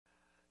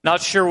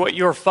Not sure what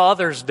your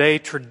Father's Day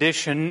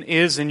tradition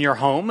is in your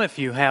home, if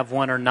you have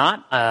one or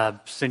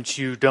not. Since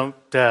you don't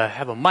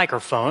have a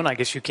microphone, I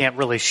guess you can't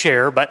really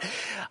share, but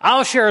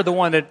I'll share the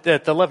one at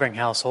the Levering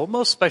household.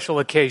 Most special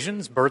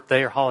occasions,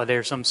 birthday or holiday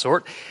or some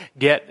sort,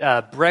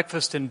 get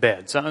breakfast in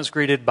bed. So I was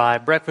greeted by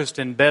breakfast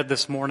in bed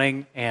this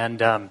morning, and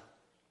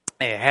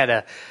they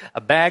had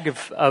a bag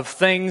of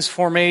things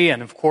for me,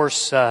 and of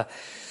course,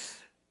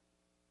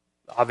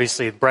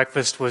 obviously,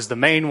 breakfast was the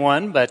main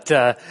one, but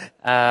then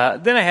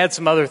I had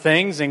some other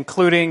things,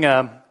 including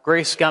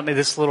Grace got me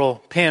this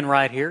little pin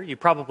right here. You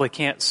probably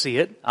can't see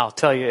it. I'll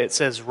tell you, it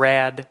says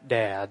Rad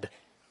Dad,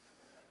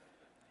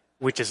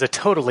 which is a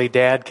totally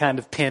dad kind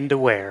of pin to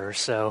wear.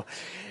 So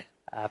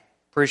I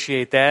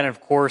appreciate that. And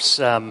of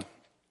course,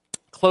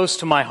 close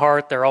to my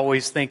heart, they're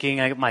always thinking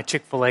I get my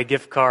Chick-fil-A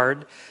gift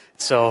card.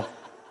 So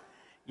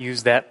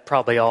use that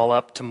probably all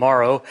up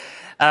tomorrow.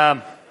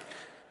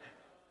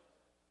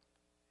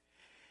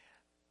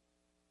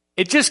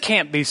 It just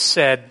can't be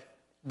said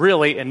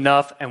really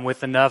enough and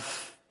with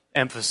enough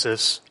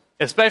emphasis,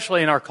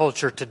 especially in our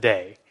culture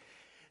today.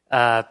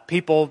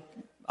 People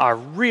are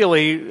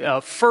really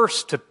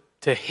first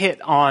to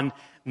hit on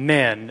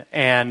men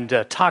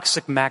and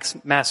toxic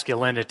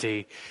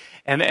masculinity.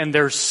 And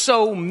there's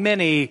so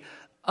many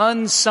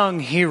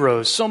unsung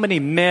heroes, so many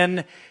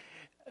men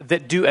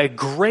that do a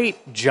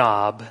great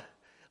job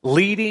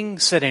leading,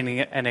 setting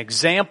an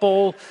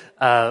example,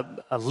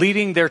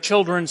 leading their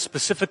children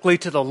specifically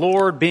to the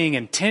Lord, being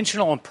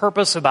intentional and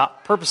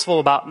purposeful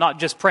about not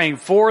just praying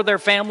for their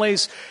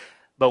families,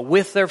 but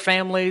with their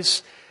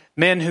families.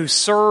 Men who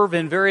serve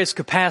in various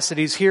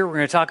capacities here. We're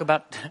going to talk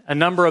about a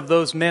number of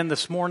those men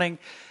this morning.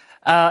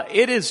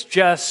 It is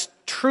just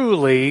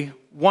truly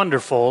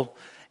wonderful,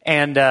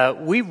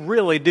 and we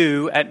really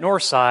do at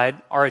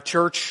Northside, our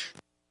church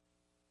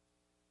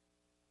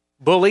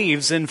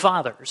believes in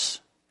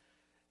fathers.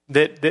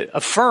 That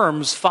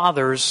affirms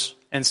fathers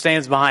and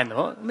stands behind them.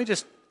 Well, let me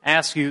just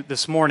ask you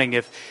this morning,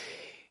 if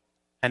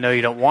I know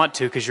you don't want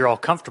to because you're all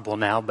comfortable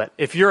now, but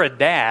if you're a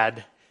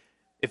dad,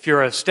 if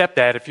you're a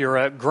stepdad, if you're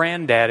a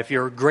granddad, if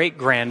you're a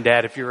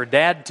great-granddad, if you're a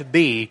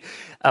dad-to-be,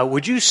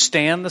 would you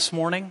stand this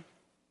morning?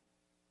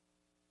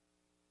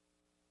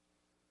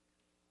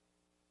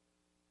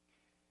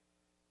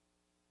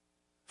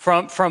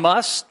 From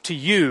us to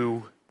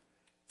you,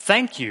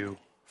 thank you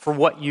for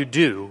what you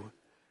do.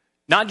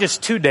 Not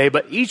just today,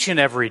 but each and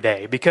every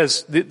day,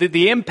 because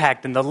the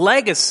impact and the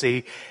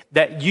legacy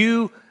that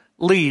you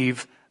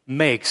leave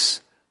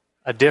makes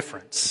a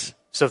difference.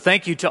 So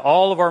thank you to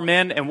all of our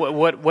men, and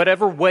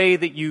whatever way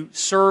that you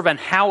serve and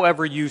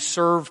however you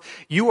serve,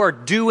 you are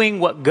doing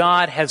what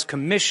God has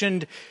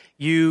commissioned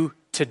you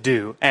to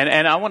do.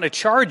 And I want to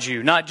charge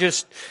you, not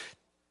just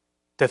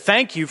to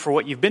thank you for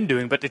what you've been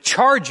doing, but to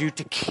charge you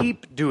to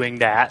keep doing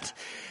that,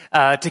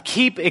 to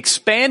keep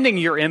expanding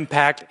your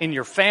impact in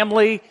your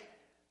family,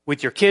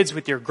 with your kids,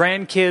 with your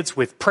grandkids,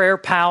 with prayer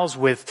pals,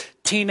 with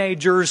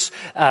teenagers.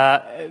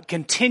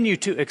 Continue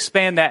to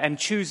expand that and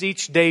choose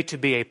each day to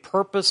be a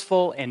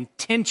purposeful,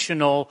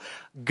 intentional,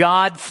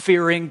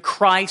 God-fearing,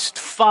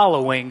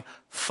 Christ-following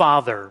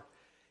father.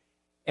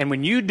 And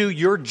when you do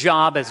your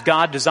job as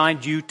God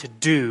designed you to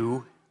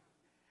do,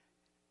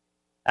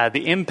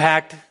 the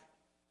impact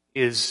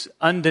is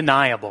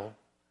undeniable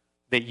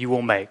that you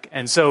will make.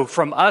 And so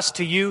from us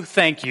to you,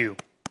 thank you.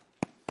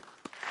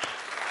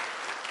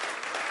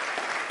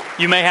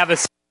 You may have a...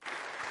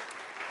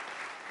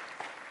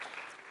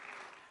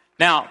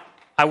 Now,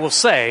 I will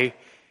say,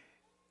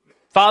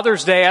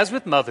 Father's Day, as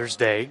with Mother's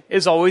Day,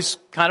 is always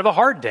kind of a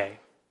hard day.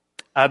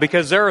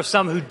 Because there are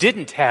some who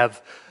didn't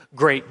have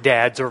great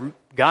dads, or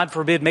God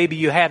forbid, maybe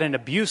you had an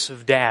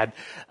abusive dad,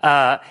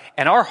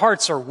 and our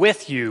hearts are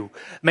with you.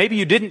 Maybe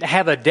you didn't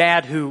have a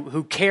dad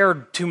who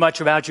cared too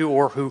much about you,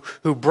 or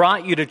who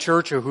brought you to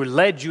church, or who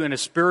led you in a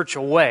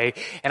spiritual way.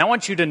 And I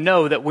want you to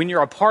know that when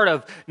you're a part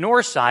of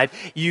Northside,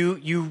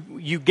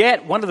 you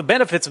get one of the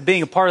benefits of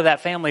being a part of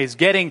that family is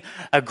getting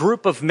a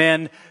group of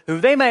men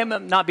who they may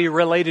not be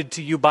related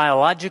to you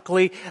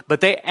biologically, but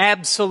they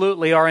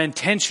absolutely are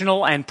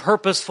intentional and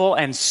purposeful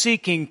and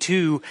seeking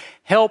to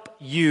help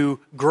you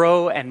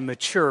grow and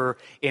mature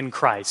in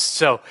Christ.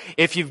 So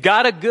if you've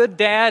got a good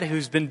dad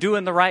who's been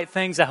doing the right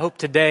things, I hope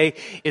today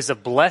is a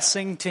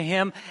blessing to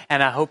him,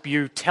 and I hope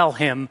you tell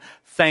him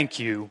thank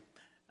you.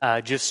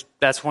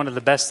 That's one of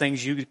the best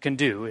things you can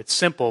do. It's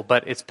simple,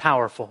 but it's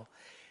powerful.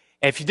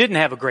 And if you didn't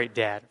have a great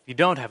dad, if you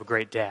don't have a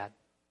great dad,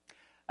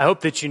 I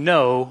hope that you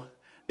know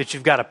that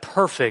you've got a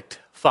perfect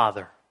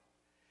father,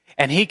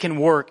 and he can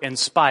work in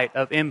spite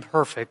of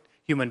imperfect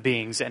human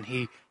beings, and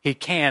he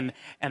can,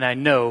 and I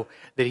know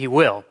that he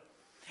will.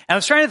 And I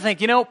was trying to think,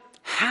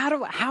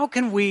 how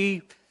can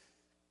we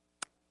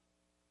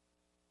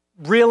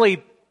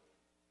really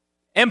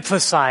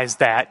emphasize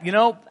that?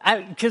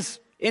 Because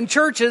in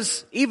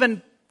churches,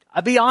 even,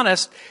 I'll be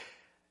honest,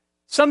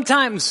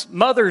 sometimes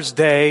Mother's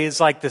Day is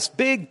like this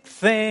big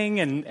thing,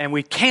 and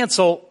we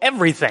cancel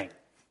everything.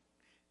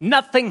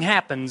 Nothing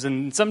happens,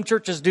 and some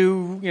churches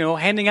do,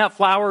 handing out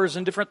flowers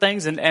and different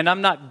things, and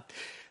I'm not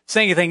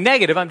saying anything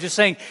negative. I'm just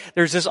saying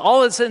there's this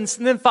all of a sudden,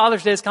 and then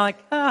Father's Day is kind of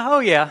like, oh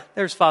yeah,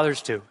 there's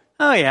fathers too.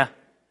 Oh yeah.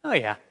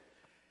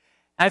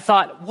 I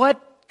thought,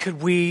 what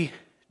could we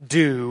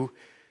do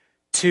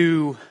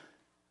to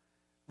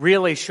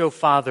really show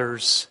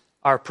fathers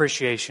our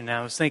appreciation? And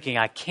I was thinking,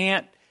 I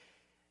can't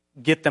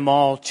get them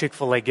all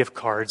Chick-fil-A gift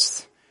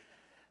cards.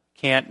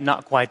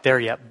 Not quite there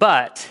yet.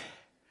 But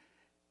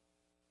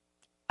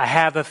I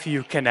have a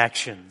few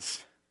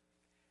connections.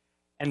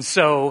 And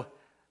so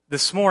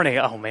this morning,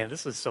 oh man,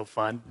 this is so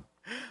fun.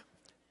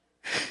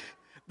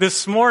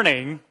 This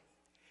morning,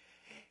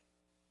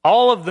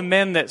 all of the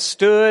men that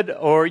stood,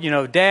 or,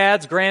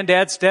 dads,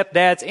 granddads,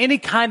 stepdads, any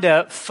kind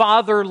of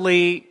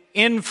fatherly,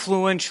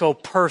 influential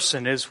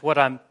person is what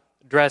I'm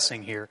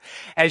addressing here.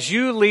 As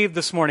you leave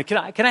this morning, can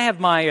I have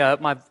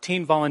my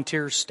teen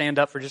volunteers stand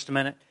up for just a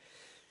minute?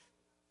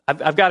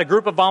 I've got a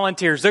group of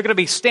volunteers. They're going to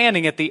be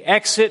standing at the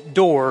exit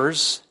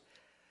doors.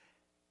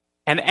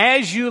 And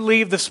as you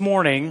leave this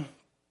morning,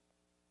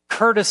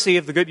 courtesy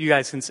of you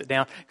guys can sit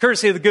down,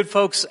 courtesy of the good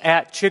folks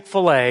at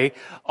Chick-fil-A,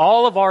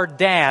 all of our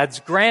dads,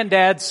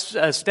 granddads,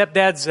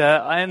 stepdads,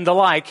 and the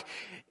like,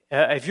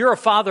 if you're a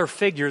father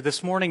figure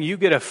this morning, you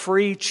get a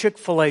free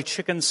Chick-fil-A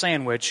chicken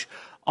sandwich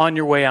on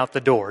your way out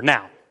the door.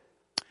 Now,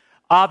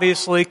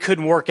 obviously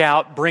couldn't work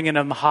out bringing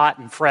them hot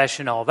and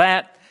fresh and all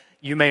that.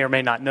 You may or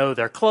may not know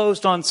they're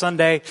closed on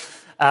Sunday.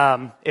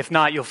 If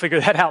not, you'll figure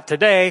that out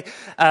today.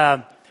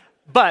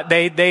 But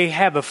they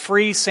have a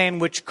free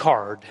sandwich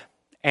card.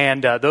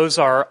 And those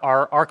are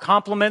our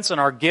compliments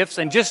and our gifts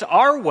and just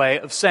our way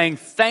of saying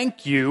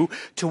thank you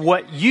to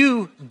what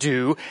you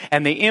do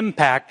and the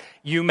impact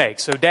you make.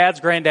 So dads,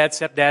 granddads,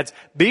 stepdads,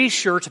 be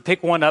sure to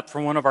pick one up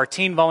from one of our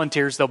teen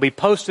volunteers. They'll be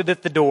posted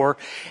at the door,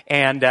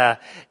 and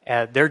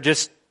they're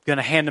just going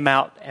to hand them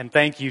out and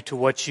thank you to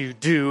what you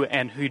do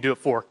and who you do it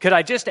for. Could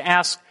I just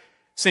ask,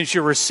 since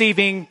you're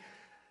receiving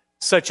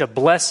such a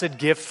blessed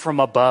gift from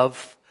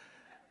above,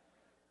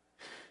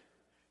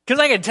 because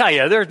I can tell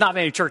you, there's not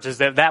many churches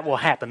that will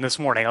happen this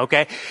morning,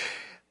 okay?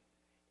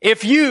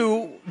 If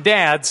you,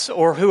 dads,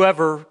 or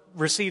whoever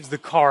receives the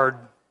card,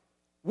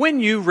 when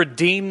you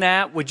redeem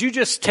that, would you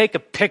just take a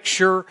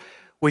picture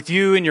with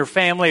you and your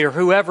family or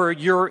whoever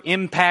you're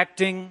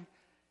impacting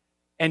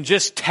and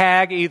just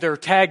tag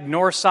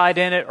Northside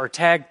in it or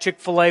tag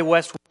Chick-fil-A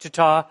West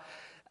Wichita,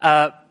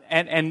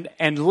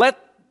 and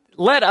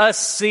let us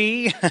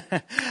see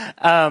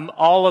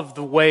all of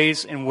the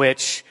ways in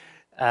which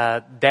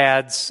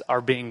dads are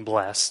being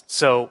blessed.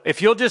 So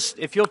if you'll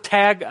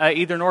tag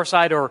either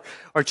Northside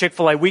or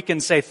Chick-fil-A, we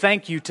can say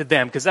thank you to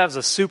them, because that was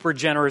a super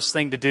generous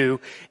thing to do,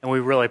 and we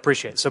really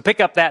appreciate it. So pick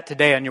up that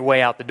today on your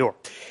way out the door.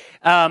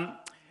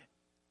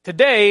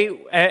 Today,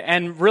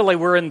 and really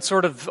we're in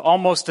sort of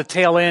almost a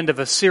tail end of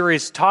a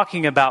series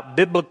talking about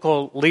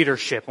biblical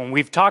leadership. And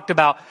we've talked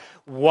about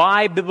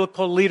why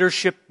biblical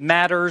leadership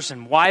matters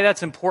and why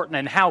that's important,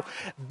 and how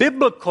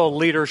biblical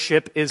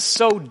leadership is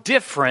so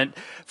different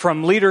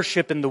from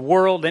leadership in the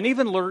world and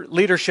even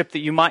leadership that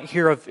you might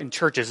hear of in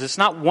churches. It's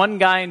not one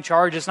guy in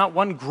charge. It's not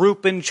one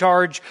group in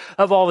charge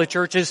of all the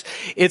churches.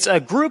 It's a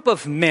group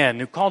of men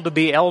who are called to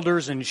be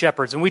elders and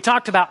shepherds. And we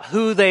talked about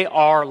who they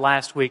are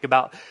last week,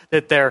 about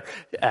that they're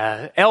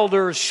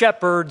elders,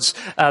 shepherds,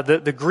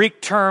 the Greek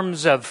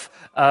terms of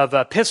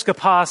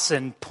episkopos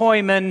and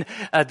poimen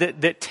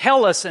that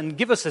tell us and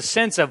give us a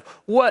sense of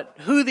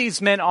who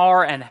these men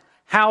are and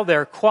how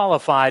they're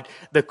qualified,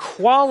 the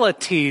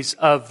qualities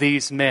of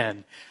these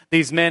men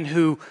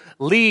who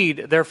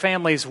lead their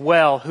families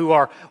well, who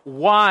are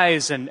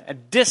wise and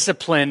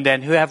disciplined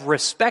and who have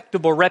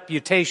respectable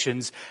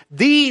reputations.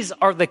 These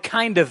are the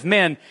kind of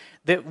men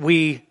that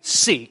we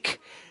seek.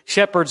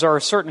 Shepherds are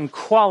a certain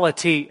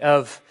quality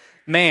of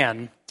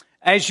man.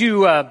 As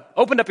you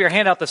opened up your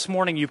handout this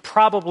morning, you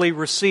probably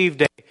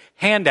received a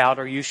handout,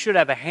 or you should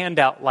have a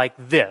handout like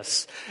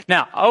this.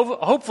 Now,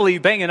 hopefully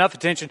you're paying enough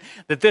attention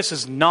that this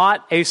is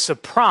not a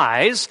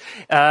surprise.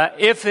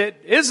 If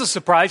it is a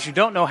surprise, you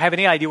don't have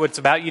any idea what it's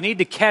about, you need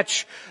to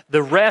catch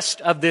the rest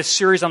of this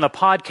series on the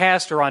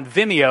podcast or on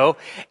Vimeo,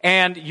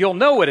 and you'll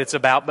know what it's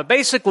about. But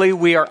basically,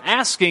 we are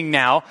asking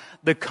now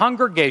the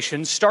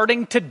congregation,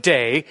 starting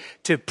today,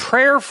 to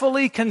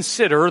prayerfully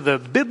consider the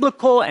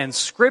biblical and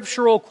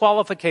scriptural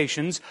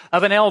qualifications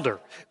of an elder.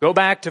 Go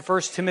back to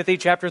 1 Timothy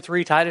chapter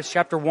 3, Titus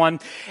chapter 1,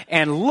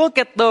 and look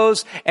at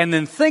those, and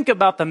then think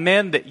about the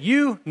men that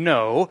you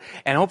know,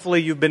 and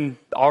hopefully you've been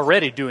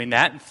already doing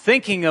that, and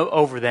thinking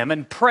over them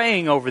and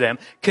praying over them,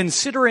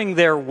 considering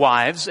their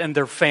wives and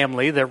their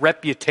family, their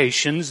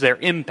reputations, their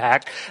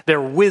impact,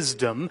 their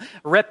wisdom,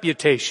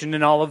 reputation,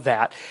 and all of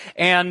that.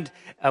 And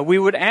we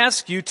would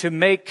ask you to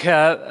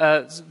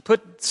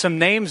put some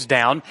names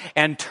down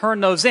and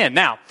turn those in.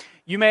 Now,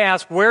 you may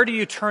ask, where do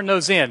you turn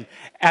those in?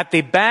 At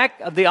the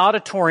back of the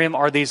auditorium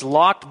are these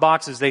locked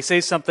boxes. They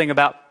say something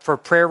about for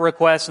prayer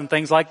requests and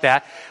things like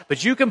that.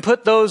 But you can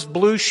put those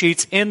blue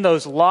sheets in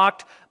those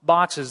locked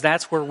boxes.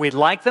 That's where we'd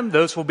like them.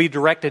 Those will be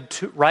directed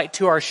right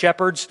to our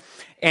shepherds.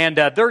 And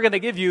they're going to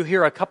give you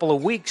here a couple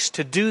of weeks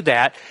to do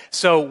that.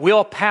 So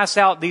we'll pass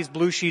out these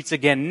blue sheets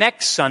again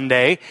next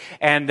Sunday.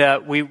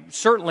 And we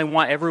certainly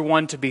want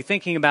everyone to be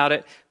thinking about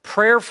it,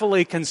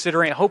 prayerfully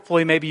considering it.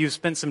 Hopefully maybe you've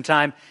spent some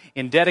time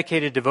in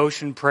dedicated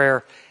devotion,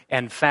 prayer,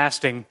 and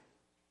fasting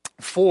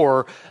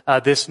for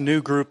this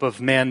new group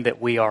of men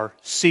that we are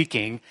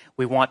seeking.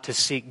 We want to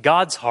seek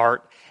God's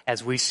heart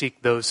as we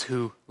seek those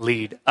who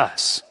lead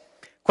us.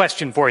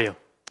 Question for you.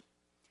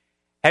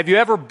 Have you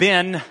ever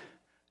been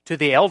to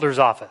the elder's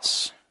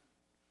office?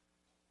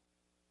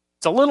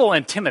 It's a little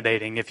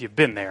intimidating if you've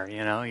been there,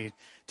 you know. You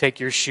take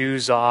your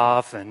shoes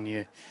off and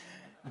you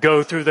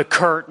go through the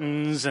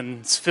curtains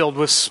and it's filled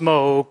with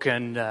smoke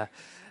and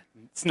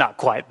it's not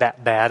quite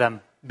that bad.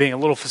 I'm being a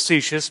little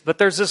facetious, but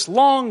there's this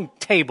long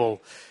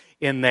table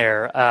in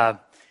there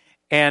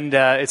and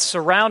it's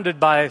surrounded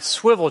by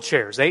swivel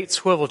chairs, 8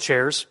 swivel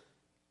chairs.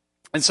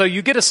 And so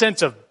you get a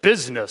sense of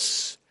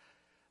business.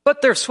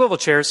 But they're swivel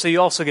chairs, so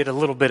you also get a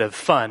little bit of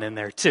fun in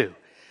there too.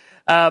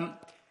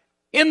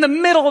 In the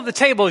middle of the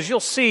table, as you'll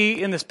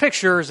see in this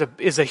picture,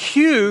 is a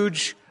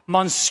huge,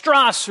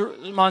 monstrous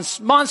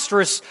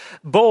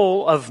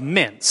bowl of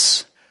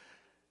mince.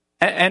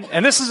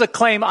 And this is a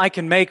claim I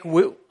can make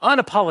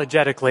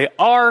unapologetically.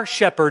 Our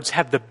shepherds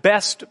have the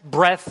best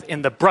breath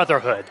in the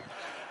brotherhood.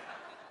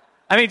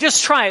 I mean,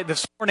 just try it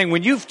this morning.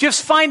 When you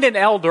just find an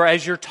elder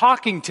as you're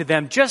talking to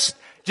them, just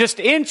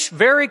inch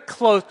very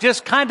close,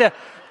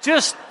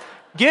 just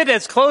get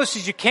as close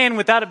as you can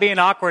without it being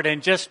awkward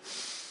and just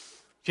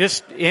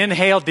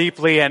inhale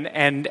deeply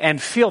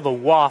and feel the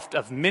waft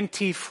of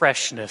minty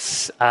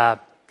freshness.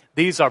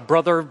 These are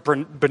Brother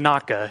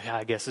Banaka,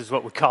 I guess is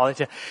what we call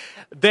it.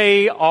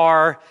 They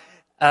are,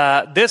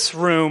 this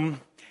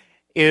room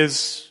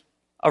is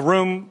a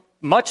room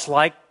much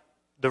like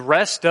the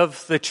rest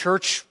of the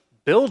church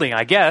building,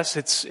 I guess.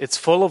 It's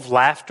full of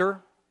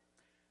laughter,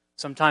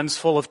 sometimes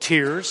full of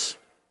tears,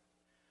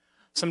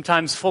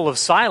 sometimes full of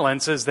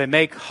silence as they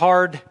make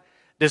hard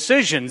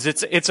decisions.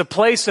 It's a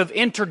place of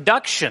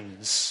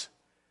introductions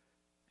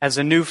as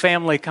a new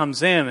family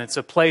comes in. It's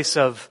a place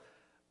of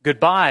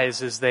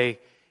goodbyes as they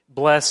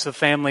bless a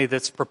family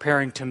that's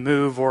preparing to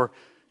move or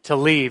to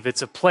leave.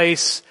 It's a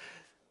place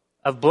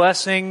of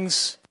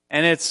blessings,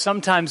 and it's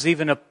sometimes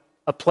even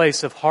a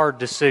place of hard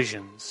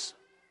decisions.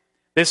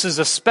 This is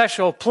a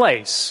special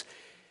place.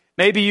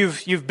 Maybe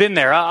you've been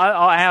there.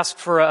 I'll ask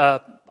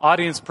for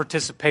audience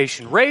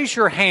participation. Raise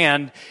your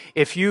hand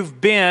if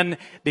you've been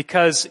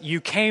because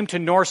you came to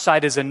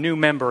Northside as a new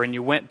member and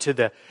you went to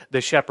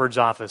the shepherd's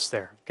office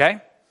there,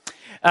 okay?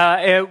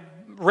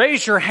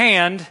 Raise your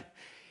hand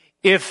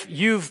if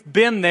you've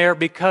been there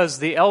because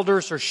the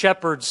elders or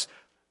shepherds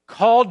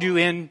called you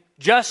in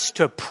just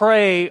to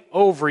pray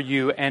over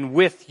you and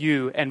with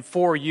you and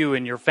for you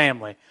and your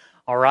family,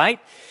 all right?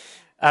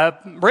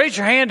 Raise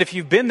your hand if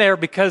you've been there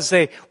because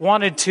they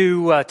wanted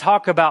to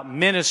talk about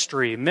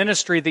ministry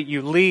that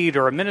you lead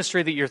or a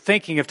ministry that you're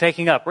thinking of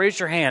taking up. Raise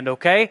your hand,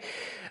 okay?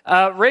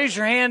 Raise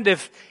your hand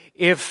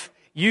if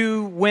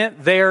you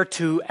went there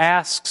to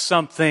ask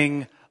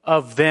something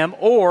of them,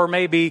 or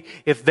maybe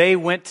if they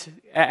went to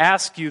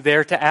ask you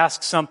there to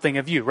ask something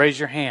of you. Raise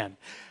your hand,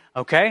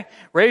 okay?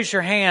 Raise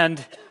your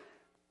hand.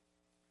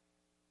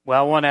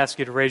 Well, I won't ask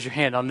you to raise your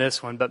hand on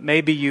this one, but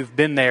maybe you've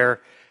been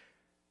there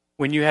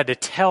when you had to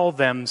tell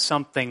them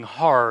something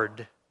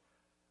hard,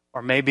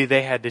 or maybe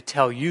they had to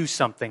tell you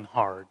something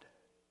hard.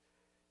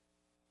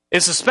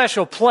 It's a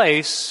special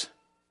place,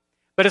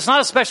 but it's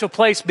not a special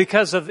place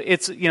because of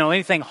its,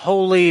 anything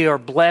holy or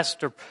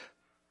blessed or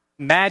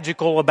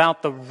magical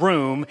about the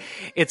room.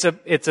 It's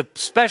a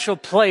special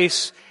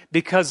place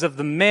because of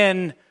the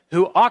men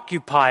who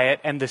occupy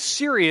it and the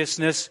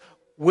seriousness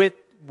with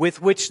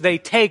which they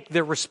take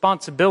their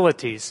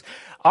responsibilities.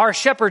 Our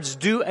shepherds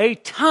do a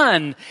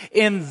ton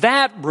in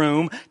that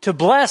room to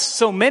bless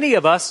so many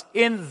of us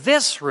in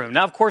this room.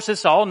 Now, of course,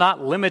 it's all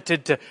not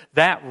limited to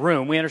that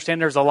room. We understand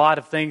there's a lot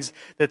of things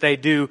that they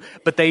do,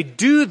 but they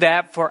do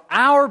that for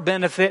our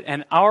benefit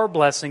and our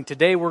blessing.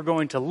 Today, we're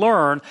going to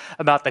learn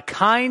about the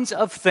kinds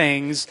of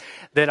things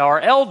that our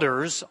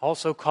elders,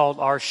 also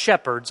called our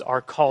shepherds,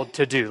 are called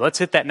to do. Let's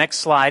hit that next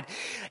slide.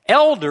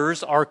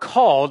 Elders are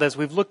called, as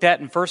we've looked at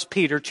in 1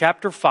 Peter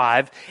chapter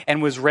 5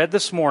 and was read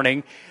this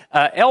morning,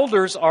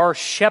 elders are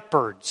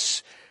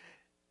shepherds.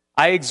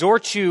 I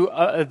exhort you,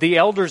 the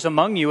elders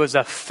among you, as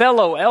a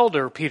fellow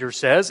elder, Peter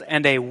says,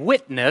 and a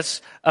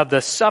witness of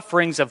the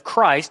sufferings of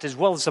Christ, as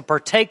well as a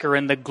partaker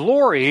in the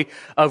glory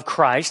of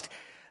Christ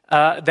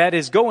that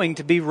is going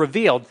to be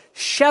revealed.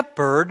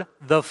 Shepherd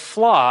the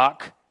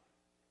flock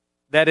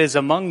that is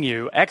among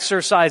you,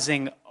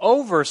 exercising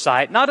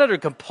oversight, not under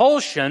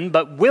compulsion,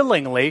 but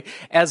willingly,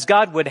 as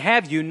God would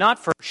have you, not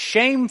for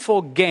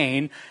shameful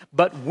gain,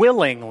 but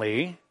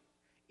willingly,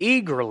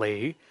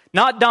 eagerly,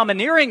 not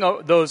domineering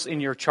those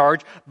in your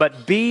charge,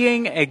 but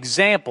being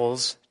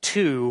examples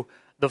to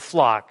the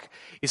flock.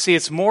 You see,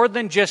 it's more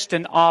than just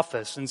an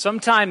office. And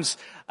sometimes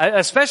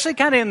Especially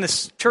kind of in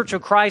the Church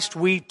of Christ,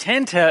 we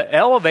tend to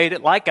elevate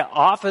it like an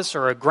office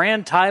or a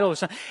grand title or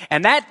something.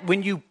 And that,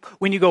 when you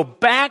go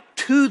back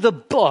to the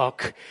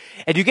book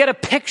and you get a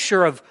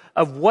picture of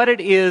what it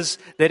is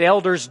that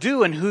elders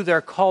do and who they're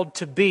called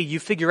to be,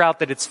 you figure out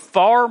that it's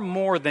far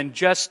more than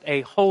just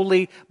a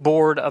holy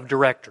board of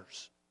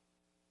directors.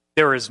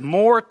 There is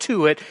more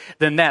to it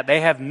than that.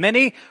 They have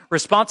many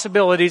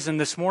responsibilities, and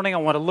this morning I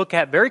want to look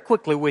at very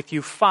quickly with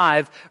you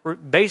 5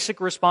 basic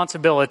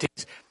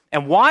responsibilities.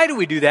 And why do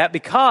we do that?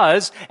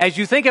 Because as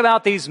you think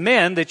about these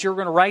men that you're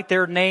going to write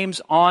their names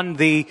on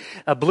the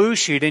blue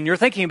sheet, and you're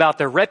thinking about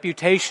their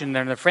reputation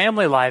and their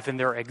family life and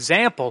their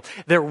example,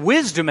 their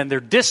wisdom and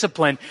their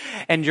discipline,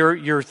 and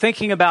you're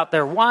thinking about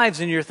their wives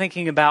and you're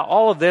thinking about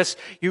all of this,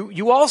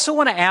 you also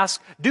want to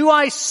ask, do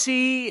I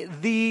see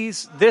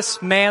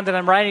this man that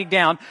I'm writing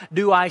down,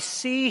 do I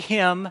see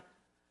him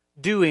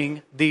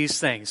doing these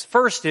things?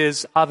 First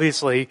is,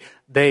 obviously,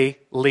 they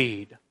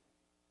lead.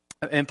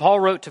 And Paul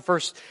wrote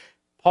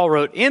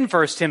in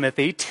 1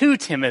 Timothy to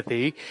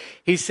Timothy,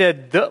 he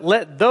said,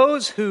 let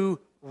those who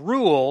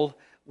rule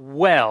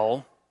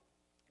well,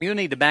 you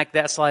need to back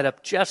that slide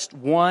up just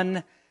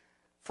one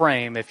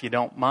frame if you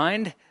don't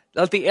mind.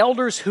 Let the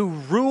elders who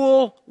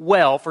rule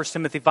well, 1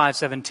 Timothy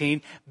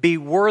 5:17, be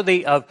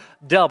worthy of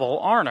double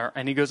honor.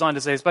 And he goes on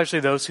to say,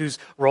 especially those whose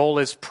role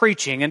is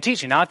preaching and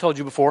teaching. Now, I told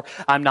you before,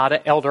 I'm not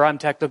an elder. I'm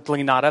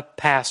technically not a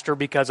pastor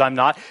because I'm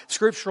not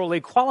scripturally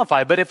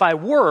qualified. But if I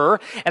were,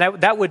 and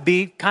that would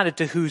be kind of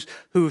to who's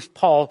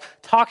Paul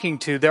talking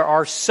to, there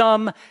are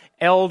some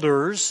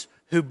elders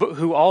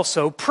who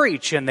also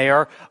preach, and they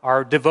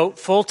are devote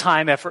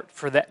full-time effort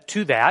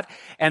to that.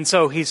 And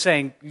so he's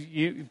saying,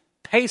 you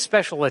pay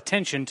special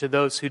attention to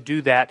those who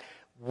do that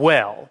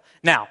well.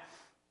 Now,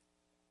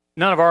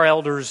 none of our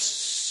elders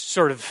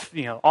sort of,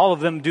 all of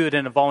them do it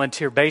in a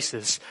volunteer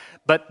basis.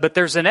 But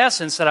there's an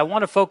essence that I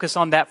want to focus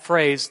on that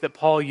phrase that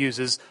Paul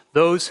uses,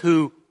 those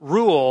who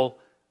rule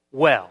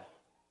well.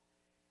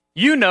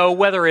 You know,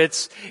 whether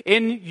it's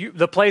in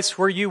the place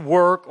where you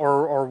work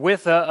or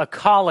with a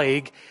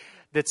colleague,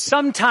 that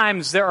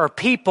sometimes there are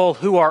people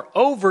who are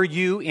over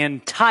you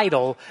in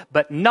title,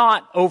 but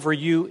not over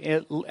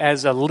you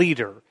as a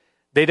leader.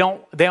 They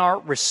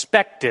aren't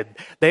respected.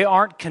 They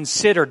aren't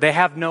considered. They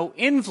have no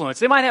influence.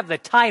 They might have the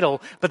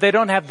title, but they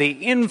don't have the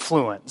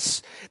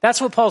influence.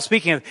 That's what Paul's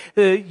speaking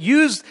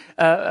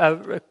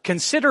of.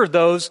 Consider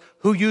those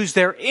who use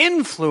their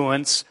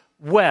influence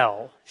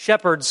well.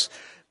 Shepherds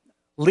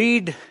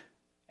lead,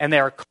 and they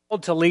are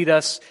called to lead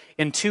us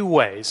in 2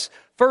 ways.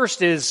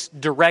 First is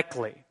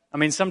directly. I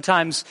mean,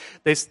 sometimes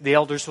the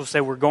elders will say,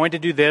 we're going to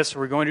do this,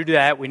 we're going to do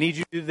that, we need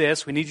you to do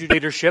this, we need you to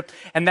leadership.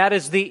 And that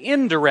is the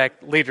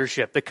indirect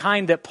leadership, the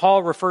kind that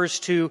Paul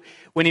refers to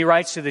when he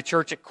writes to the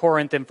church at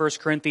Corinth in 1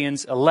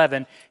 Corinthians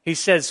 11. He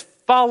says,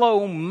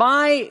 follow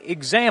my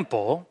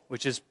example,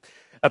 which is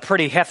a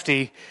pretty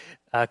hefty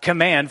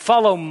command.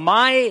 Follow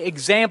my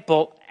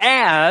example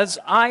as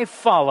I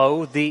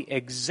follow the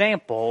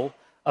example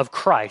of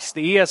Christ.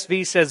 The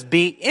ESV says,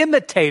 be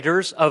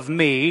imitators of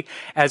me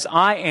as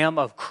I am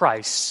of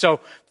Christ. So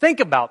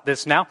think about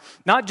this now,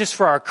 not just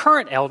for our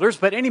current elders,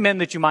 but any men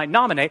that you might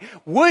nominate.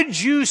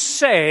 Would you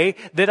say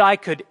that I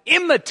could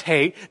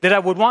imitate, that I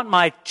would want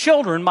my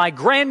children, my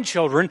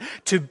grandchildren,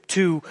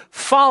 to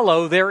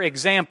follow their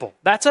example?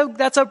 That's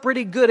a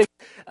pretty good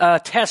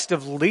test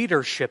of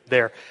leadership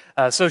there.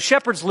 So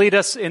shepherds lead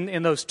us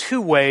in those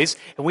 2 ways,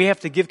 and we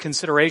have to give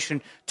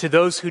consideration to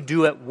those who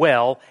do it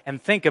well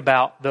and think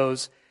about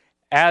those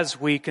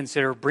as we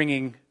consider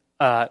bringing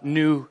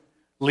new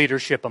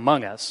leadership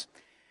among us.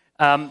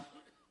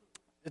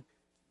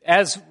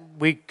 As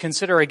we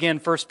consider again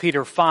 1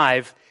 Peter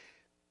 5,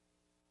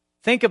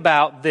 think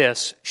about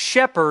this.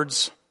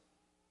 Shepherds,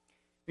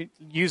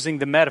 using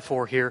the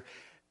metaphor here,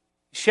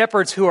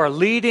 shepherds who are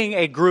leading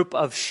a group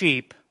of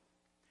sheep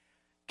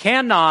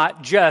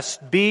cannot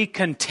just be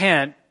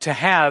content to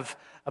have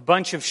a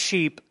bunch of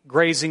sheep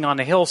grazing on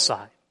a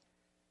hillside.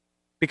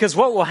 Because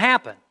what will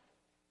happen?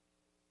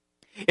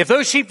 If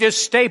those sheep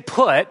just stay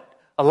put,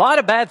 a lot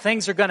of bad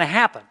things are going to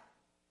happen.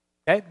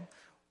 Okay?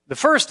 The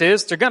first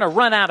is they're going to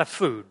run out of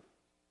food.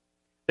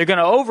 They're going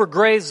to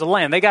overgraze the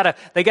land. They got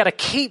to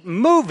keep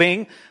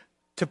moving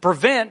to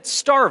prevent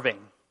starving.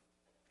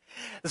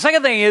 The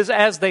second thing is,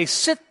 as they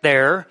sit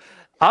there,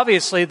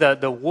 obviously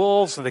the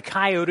wolves and the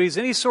coyotes,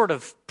 any sort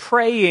of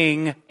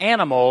preying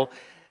animal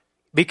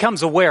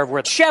becomes aware of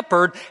where the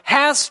shepherd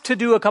has to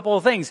do a couple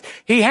of things.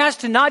 He has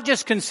to not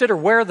just consider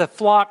where the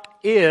flock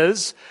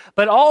is,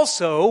 but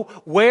also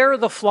where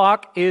the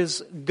flock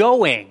is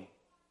going,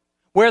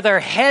 where they're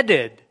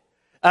headed.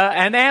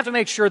 And they have to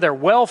make sure they're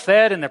well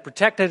fed and they're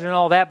protected and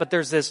all that, but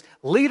there's this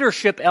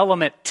leadership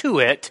element to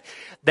it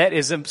that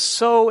is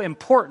so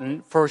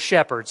important for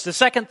shepherds. The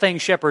second thing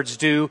shepherds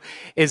do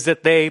is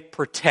that they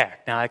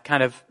protect. Now, I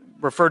kind of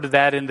referred to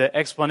that in the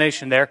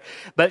explanation there.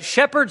 But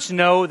shepherds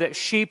know that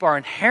sheep are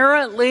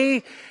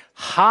inherently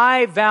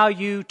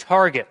high-value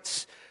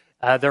targets.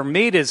 Their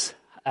meat is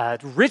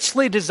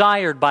richly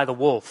desired by the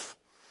wolf.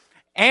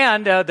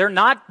 And they're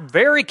not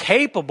very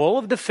capable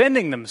of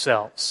defending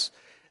themselves.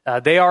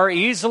 They are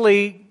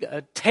easily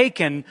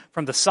taken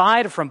from the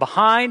side or from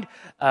behind.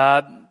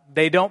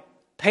 They don't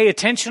pay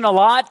attention a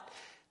lot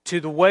to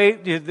the way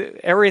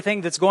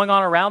everything that's going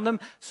on around them.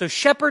 So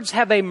shepherds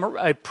have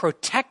a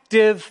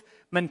protective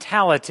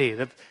mentality.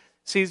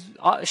 See,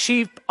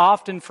 sheep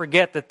often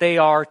forget that they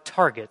are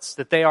targets,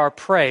 that they are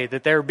prey,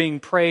 that they're being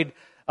preyed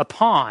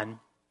upon.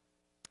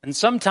 And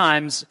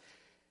sometimes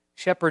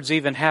shepherds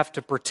even have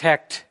to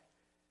protect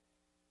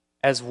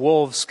as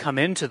wolves come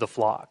into the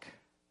flock.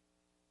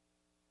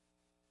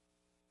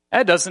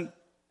 That doesn't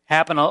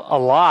happen a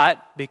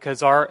lot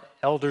because our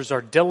elders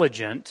are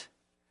diligent.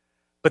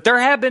 But there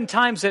have been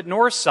times at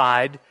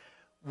Northside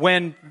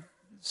when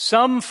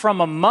some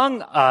from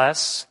among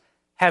us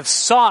have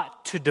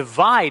sought to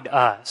divide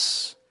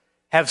us,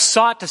 have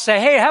sought to say,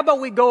 hey, how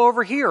about we go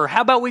over here? Or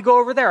how about we go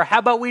over there? How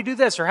about we do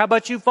this? Or how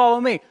about you follow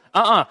me?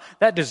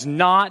 That does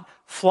not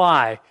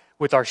fly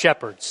with our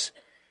shepherds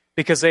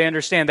because they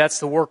understand that's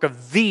the work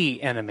of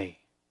the enemy,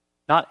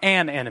 not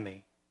an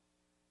enemy.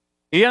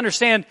 You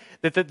understand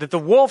that the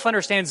wolf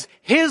understands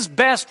his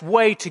best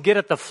way to get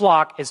at the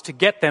flock is to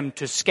get them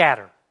to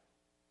scatter.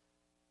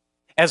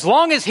 As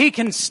long as he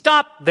can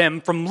stop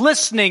them from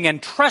listening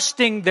and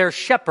trusting their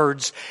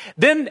shepherds,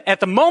 then at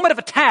the moment of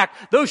attack,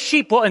 those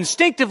sheep will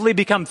instinctively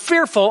become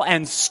fearful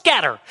and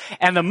scatter.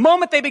 And the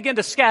moment they begin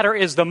to scatter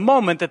is the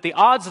moment that the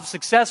odds of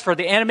success for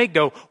the enemy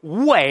go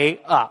way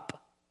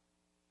up.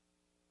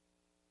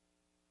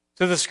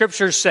 So the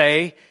scriptures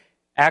say,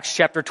 Acts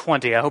chapter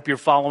 20, I hope you're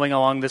following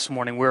along this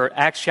morning. We're at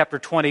Acts chapter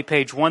 20,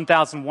 page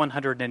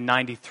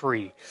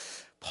 1193.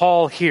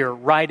 Paul here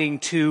writing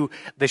to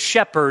the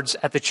shepherds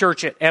at the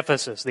church at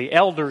Ephesus, the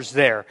elders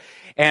there.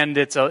 And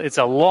it's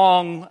a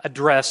long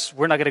address.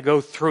 We're not going to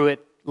go through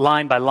it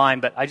line by line,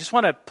 but I just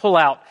want to pull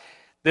out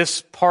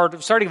this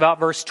part, starting about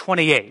verse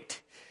 28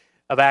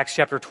 of Acts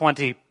chapter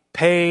 20.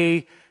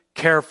 Pay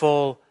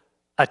careful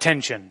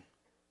attention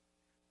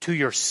to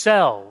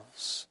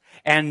yourselves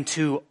and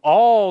to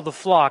all the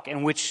flock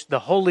in which the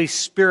Holy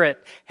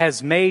Spirit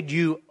has made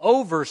you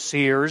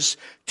overseers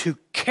to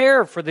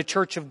care for the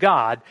church of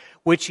God,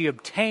 which he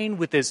obtained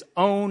with his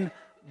own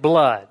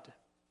blood.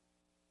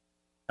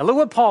 Now look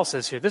what Paul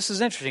says here. This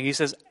is interesting. He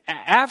says,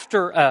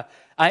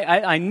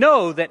 I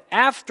know that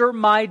after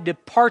my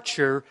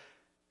departure,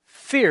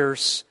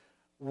 fierce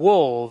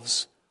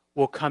wolves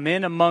will come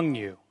in among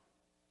you,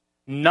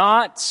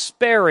 not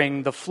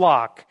sparing the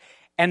flock.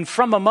 And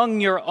from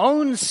among your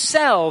own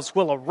selves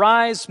will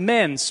arise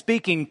men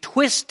speaking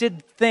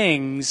twisted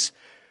things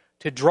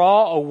to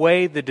draw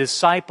away the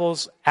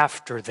disciples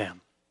after them.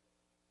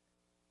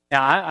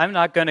 Now, I'm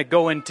not going to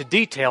go into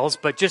details,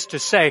 but just to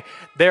say,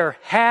 there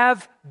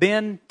have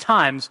been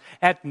times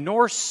at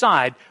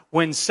Northside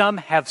when some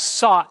have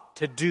sought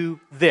to do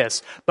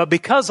this. But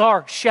because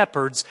our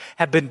shepherds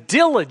have been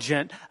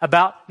diligent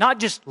about not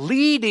just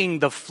leading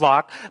the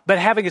flock, but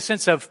having a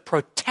sense of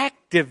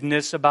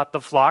protectiveness about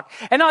the flock,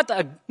 and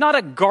not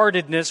a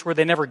guardedness where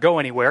they never go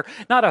anywhere,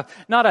 not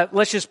a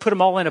let's just put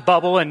them all in a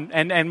bubble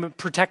and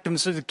protect them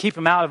so to keep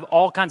them out of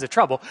all kinds of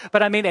trouble.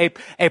 But I mean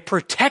a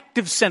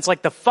protective sense,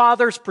 like the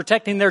fathers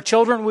protecting their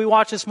children we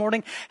watched this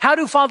morning. How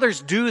do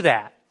fathers do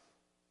that?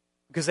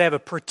 Because they have a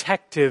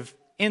protective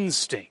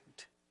instinct.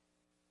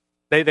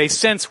 They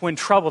sense when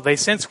trouble. They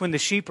sense when the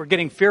sheep are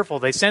getting fearful.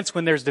 They sense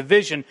when there's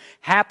division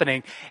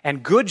happening.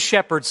 And good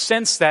shepherds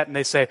sense that and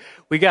they say,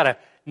 we got to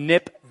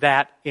nip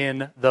that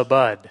in the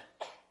bud.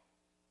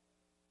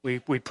 We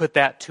put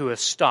that to a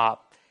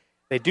stop.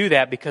 They do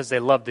that because they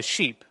love the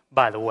sheep,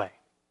 by the way.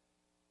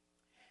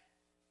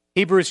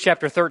 Hebrews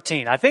chapter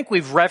 13. I think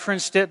we've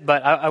referenced it,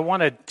 but I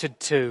wanted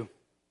to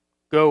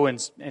go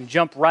and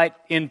jump right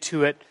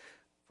into it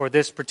for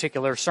this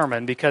particular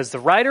sermon because the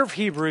writer of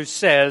Hebrews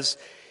says,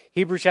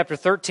 Hebrews chapter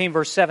 13,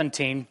 verse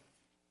 17,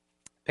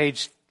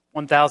 page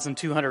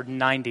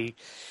 1290.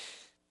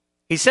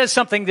 He says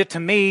something that to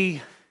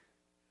me,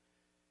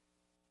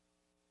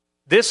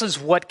 this is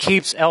what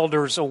keeps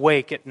elders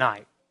awake at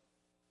night.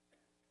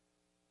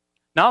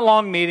 Not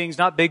long meetings,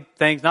 not big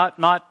things,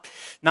 not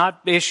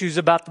issues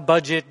about the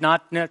budget,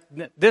 not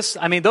this.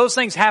 I mean, those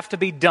things have to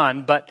be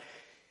done, but the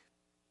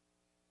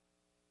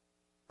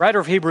writer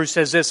of Hebrews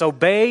says this,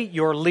 obey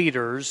your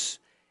leaders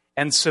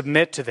and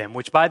submit to them,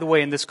 which, by the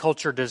way, in this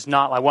culture does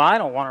not like, well, I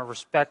don't want to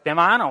respect them.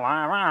 I don't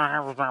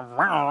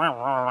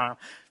want.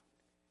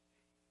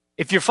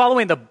 If you're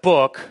following the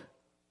book,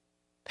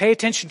 pay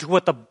attention to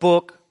what the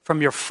book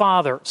from your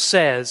father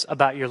says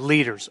about your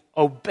leaders.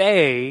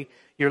 Obey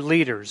your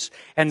leaders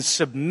and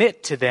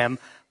submit to them,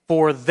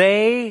 for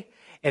they,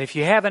 and if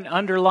you haven't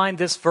underlined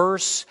this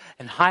verse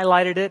and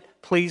highlighted it,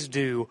 please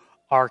do,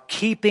 are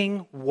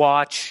keeping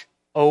watch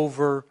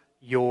over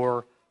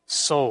your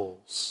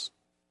souls,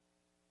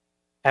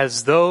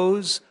 as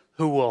those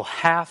who will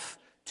have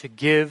to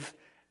give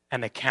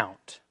an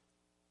account.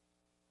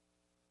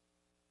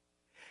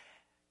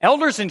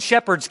 Elders and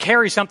shepherds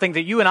carry something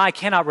that you and I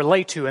cannot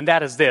relate to, and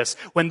that is this.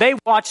 When they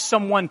watch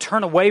someone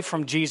turn away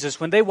from Jesus,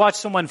 when they watch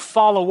someone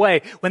fall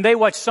away, when they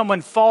watch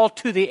someone fall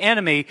to the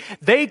enemy,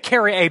 they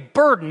carry a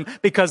burden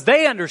because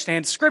they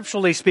understand,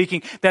 scripturally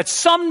speaking, that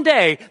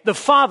someday the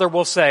Father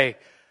will say,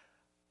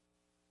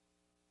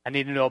 I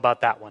need to know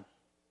about that one.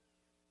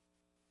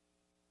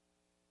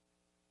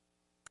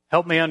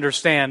 Help me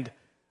understand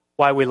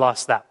why we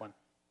lost that one.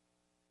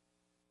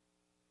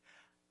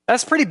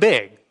 That's pretty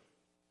big.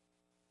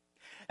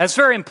 That's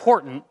very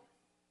important.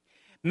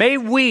 May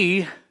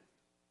we,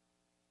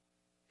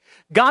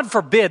 God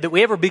forbid that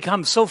we ever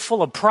become so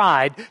full of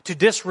pride to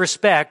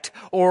disrespect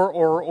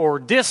or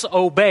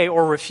disobey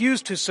or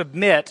refuse to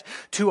submit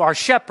to our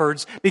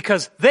shepherds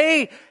because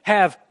they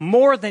have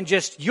more than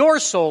just your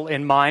soul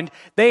in mind.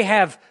 They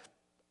have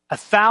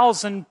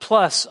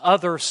 1,000+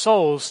 other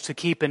souls to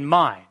keep in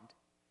mind.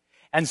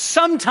 And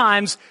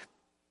sometimes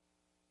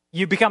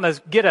you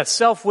get a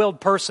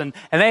self-willed person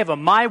and they have a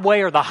my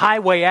way or the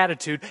highway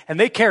attitude and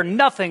they care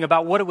nothing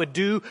about what it would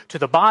do to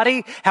the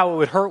body, how it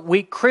would hurt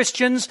weak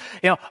Christians.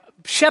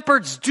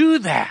 Shepherds do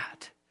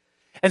that.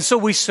 And so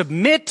we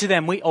submit to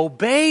them, we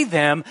obey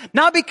them,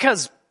 not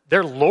because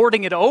they're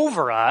lording it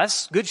over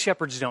us. Good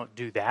shepherds don't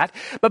do that.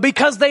 But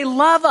because they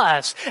love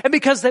us and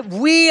because that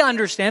we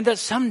understand that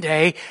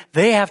someday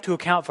they have to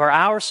account for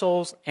our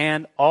souls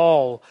and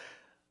all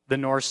the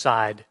north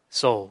side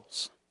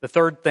souls. The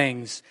third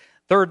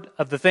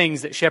of the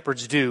things that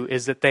shepherds do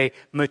is that they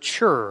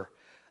mature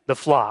the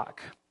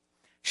flock.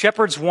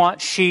 Shepherds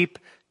want sheep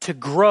to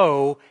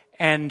grow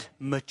and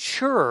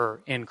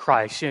mature in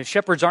Christ.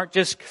 Shepherds aren't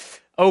just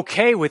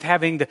okay with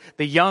having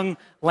the young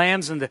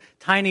lambs and the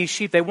tiny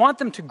sheep. They want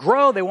them to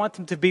grow. They want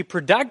them to be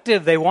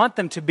productive. They want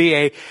them to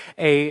be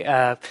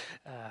a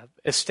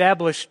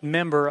established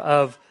member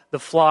of the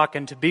flock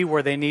and to be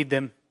where they need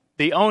them.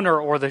 The owner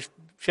or the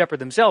shepherd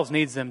themselves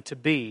needs them to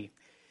be.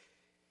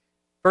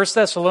 1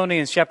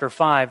 Thessalonians chapter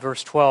 5,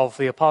 verse 12,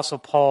 the Apostle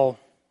Paul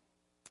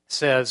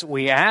says,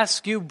 we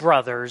ask you,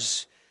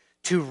 brothers,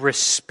 to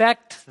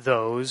respect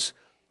those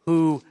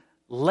who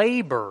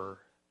labor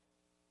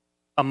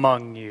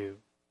among you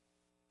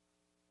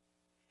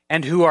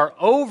and who are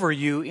over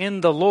you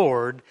in the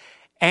Lord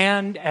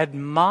and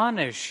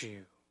admonish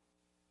you.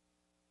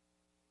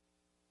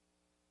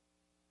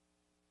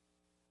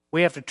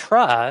 We have to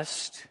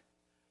trust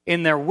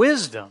in their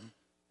wisdom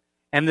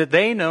and that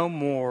they know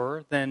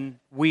more than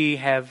we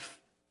have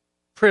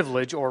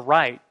privilege or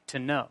right to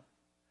know.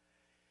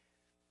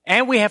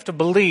 And we have to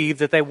believe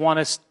that they want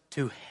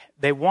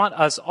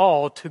us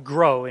all to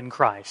grow in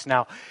Christ.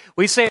 Now,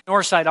 we say at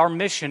Northside, our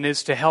mission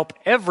is to help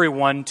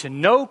everyone to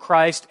know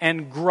Christ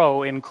and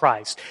grow in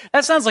Christ.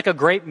 That sounds like a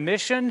great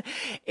mission.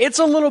 It's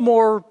a little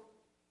more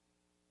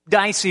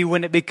dicey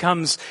when it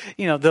becomes,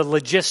 the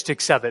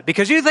logistics of it.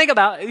 Because you think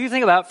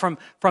about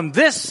from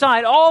this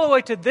side all the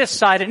way to this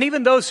side, and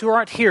even those who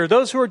aren't here,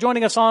 those who are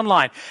joining us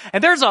online.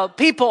 And there's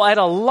people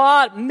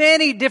at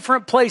many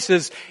different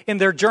places in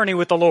their journey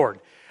with the Lord.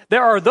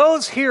 There are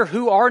those here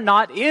who are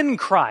not in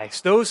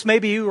Christ. Those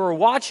maybe who are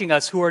watching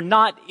us who are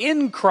not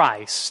in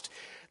Christ.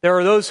 There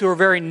are those who are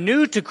very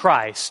new to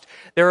Christ.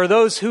 There are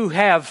those who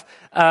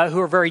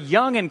are very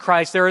young in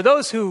Christ. There are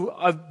those who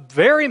are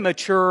very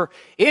mature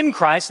in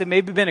Christ. They may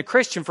have been a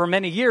Christian for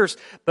many years,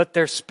 but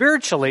they're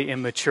spiritually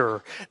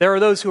immature. There are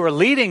those who are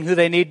leading who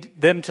they need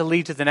them to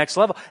lead to the next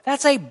level.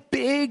 That's a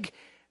big,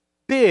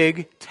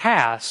 big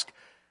task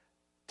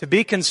to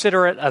be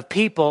considerate of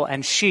people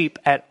and sheep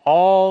at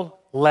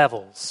all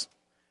levels.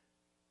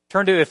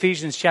 Turn to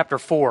Ephesians chapter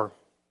 4.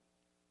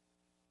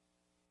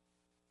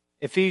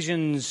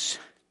 Ephesians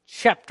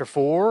chapter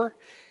 4.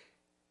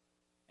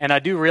 And I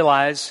do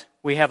realize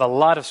we have a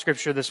lot of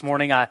scripture this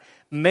morning. I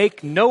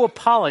make no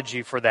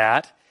apology for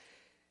that.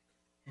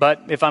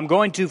 But if I'm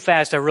going too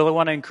fast, I really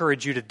want to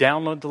encourage you to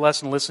download the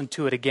lesson, listen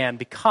to it again,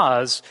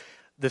 because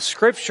the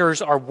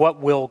scriptures are what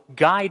will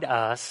guide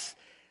us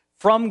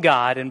from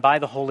God and by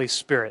the Holy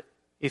Spirit.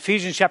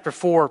 Ephesians chapter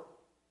 4,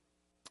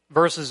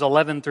 verses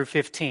 11 through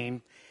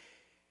 15.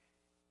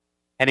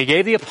 And he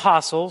gave the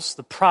apostles,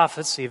 the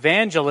prophets, the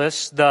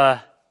evangelists, the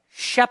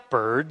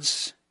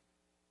shepherds,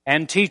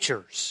 and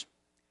teachers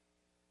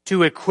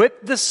to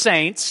equip the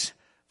saints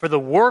for the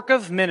work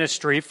of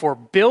ministry, for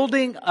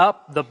building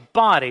up the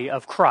body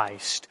of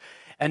Christ,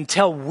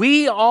 until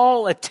we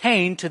all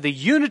attain to the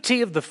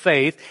unity of the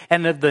faith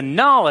and of the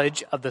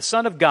knowledge of the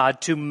Son of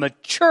God, to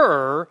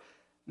mature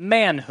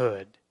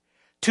manhood,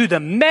 to the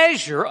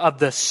measure of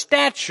the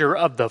stature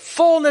of the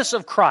fullness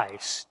of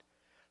Christ,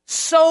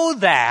 so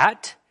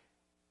that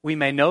we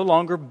may no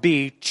longer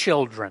be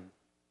children,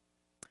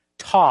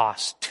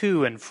 tossed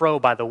to and fro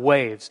by the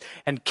waves,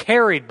 and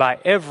carried by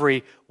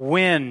every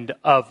wind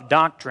of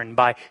doctrine,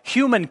 by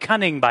human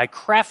cunning, by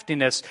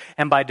craftiness,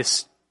 and by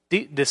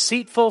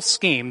deceitful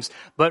schemes,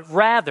 but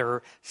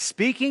rather,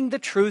 speaking the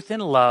truth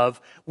in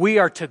love, we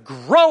are to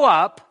grow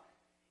up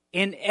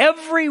in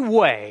every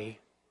way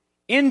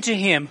into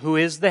Him who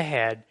is the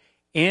head,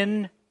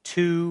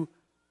 into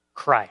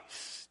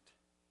Christ.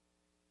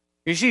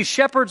 You see,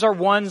 shepherds are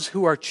ones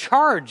who are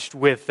charged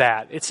with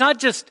that. It's not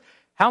just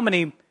how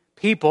many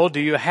people do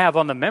you have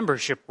on the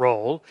membership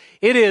roll.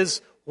 It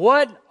is,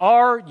 what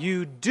are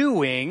you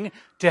doing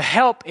to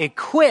help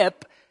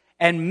equip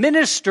and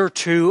minister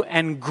to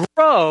and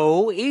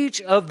grow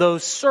each of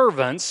those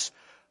servants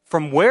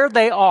from where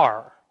they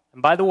are?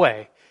 And by the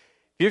way,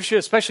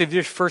 especially if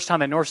you're first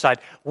time at Northside,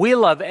 we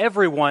love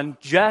everyone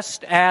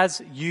just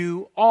as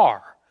you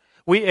are.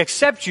 We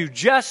accept you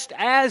just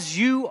as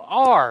you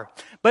are.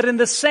 But in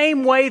the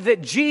same way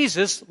that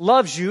Jesus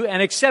loves you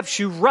and accepts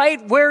you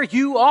right where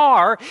you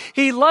are,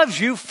 He loves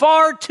you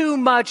far too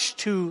much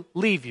to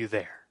leave you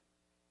there.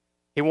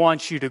 He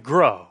wants you to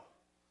grow.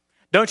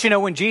 Don't you know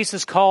when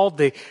Jesus called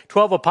the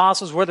 12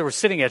 apostles, whether they were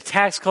sitting at a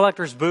tax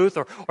collector's booth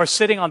or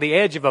sitting on the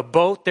edge of a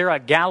boat there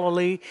at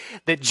Galilee,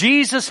 that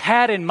Jesus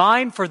had in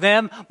mind for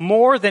them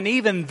more than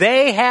even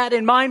they had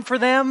in mind for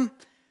them?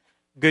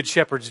 Good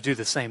shepherds do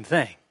the same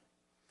thing.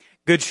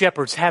 Good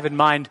shepherds have in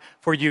mind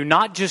for you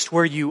not just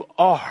where you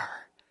are,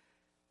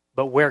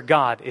 but where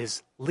God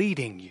is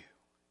leading you.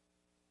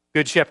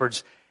 Good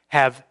shepherds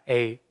have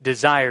a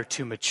desire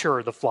to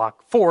mature the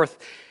flock. Fourth,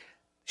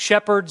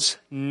 shepherds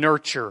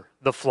nurture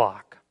the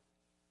flock.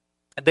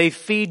 They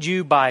feed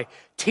you by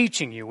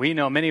teaching you. We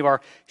know many of our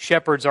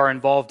shepherds are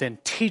involved in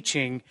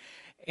teaching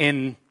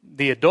in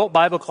the adult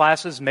Bible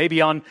classes,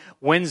 maybe on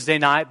Wednesday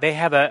night. They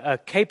have a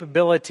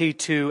capability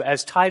to,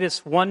 as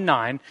Titus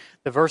 1:9,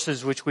 the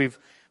verses which we've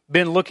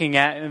been looking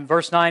at, in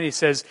verse 9 he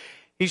says,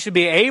 he should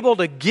be able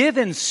to give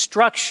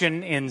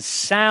instruction in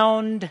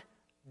sound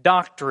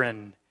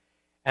doctrine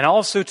and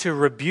also to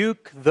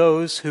rebuke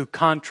those who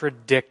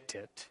contradict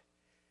it.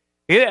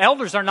 The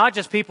elders are not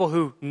just people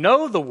who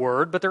know the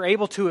Word, but they're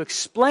able to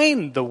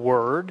explain the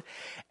Word.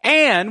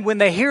 And when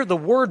they hear the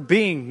Word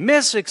being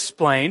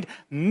misexplained,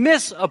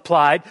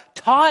 misapplied,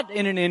 taught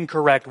in an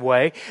incorrect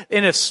way,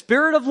 in a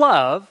spirit of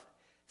love,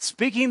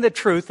 speaking the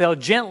truth, they'll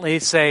gently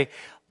say,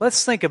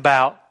 let's think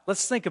about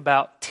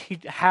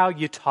how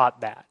you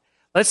taught that.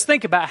 Let's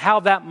think about how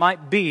that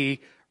might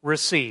be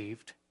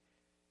received.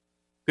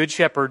 Good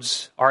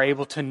shepherds are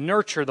able to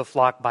nurture the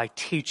flock by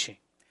teaching.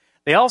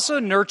 They also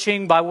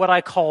nurturing by what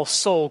I call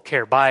soul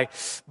care,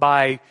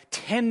 by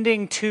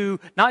tending to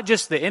not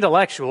just the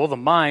intellectual, the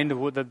mind,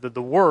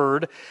 the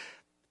word,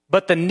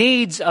 but the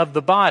needs of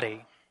the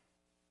body.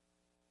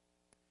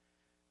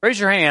 Raise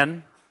your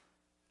hand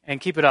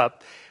and keep it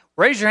up.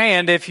 Raise your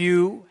hand if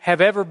you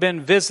have ever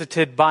been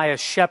visited by a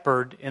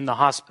shepherd in the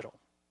hospital.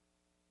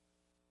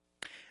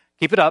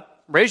 Keep it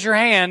up. Raise your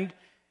hand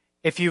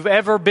if you've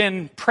ever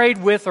been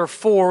prayed with or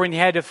for when you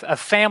had a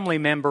family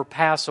member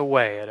pass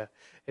away at a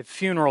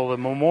funeral, a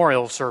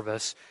memorial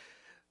service.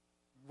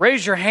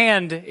 Raise your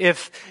hand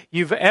if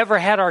you've ever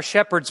had our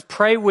shepherds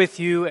pray with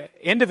you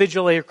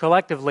individually or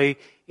collectively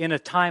in a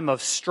time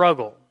of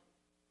struggle.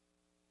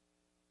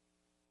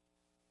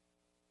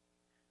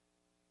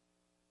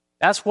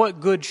 That's what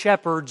good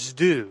shepherds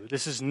do.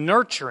 This is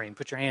nurturing.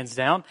 Put your hands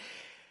down.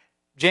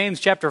 James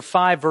chapter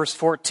 5, verse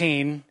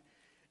 14,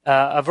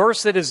 a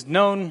verse that is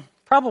known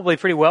probably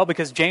pretty well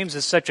because James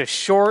is such a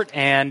short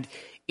and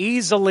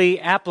easily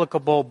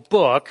applicable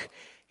book.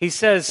 He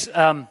says,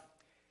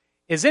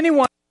 is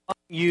anyone among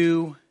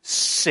you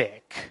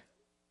sick?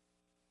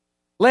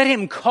 Let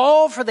him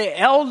call for the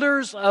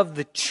elders of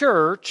the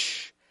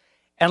church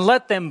and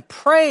let them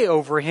pray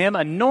over him,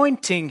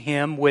 anointing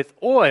him with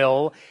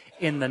oil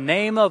in the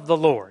name of the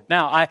Lord.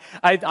 Now,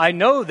 I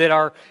know that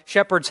our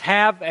shepherds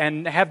have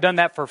done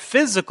that for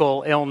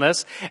physical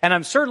illness, and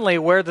I'm certainly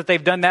aware that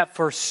they've done that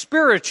for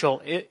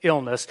spiritual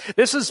illness.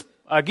 This is,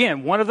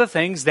 again, one of the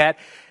things that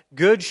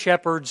good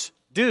shepherds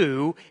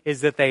do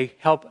is that they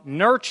help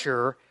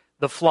nurture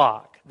the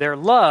flock. Their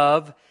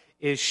love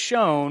is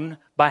shown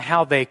by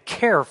how they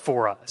care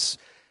for us.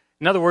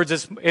 In other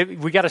words,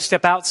 we got to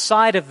step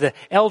outside of the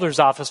elder's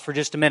office for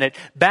just a minute,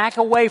 back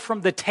away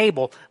from the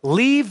table,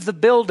 leave the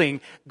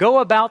building, go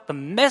about the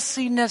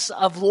messiness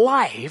of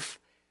life.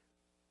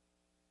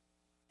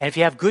 And if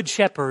you have good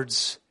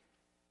shepherds,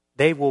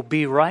 they will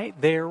be right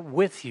there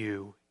with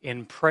you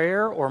in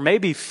prayer or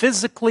maybe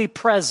physically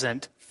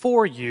present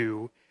for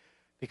you,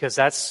 because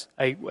that's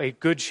a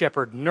good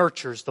shepherd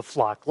nurtures the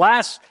flock.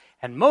 Last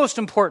and most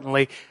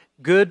importantly,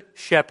 good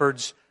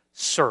shepherds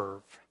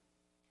serve.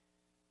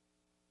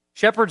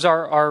 Shepherds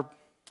are,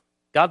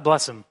 God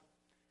bless them,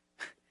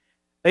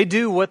 they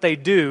do what they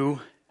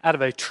do out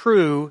of a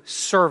true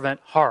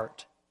servant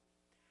heart.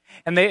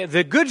 And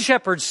the good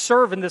shepherds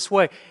serve in this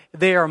way.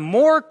 They are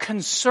more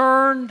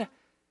concerned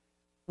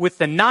with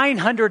the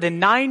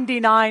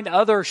 999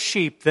 other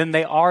sheep than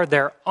they are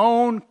their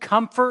own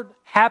comfort,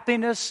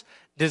 happiness,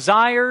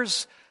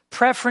 desires,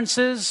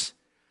 preferences.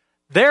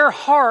 Their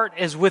heart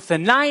is with the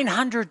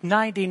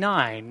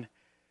 999.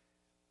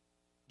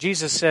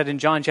 Jesus said in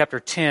John chapter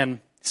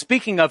 10,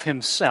 speaking of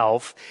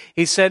himself,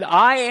 he said,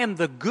 I am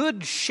the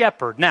good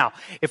shepherd. Now,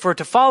 if we're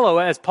to follow,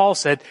 as Paul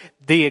said,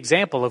 the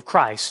example of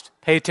Christ,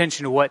 pay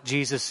attention to what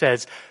Jesus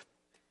says.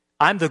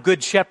 I'm the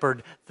good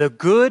shepherd. The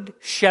good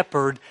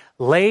shepherd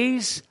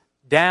lays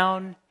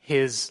down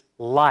his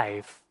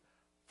life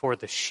for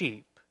the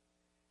sheep.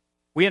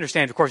 We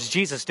understand, of course,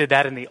 Jesus did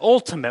that in the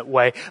ultimate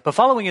way, but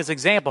following his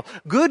example,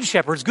 good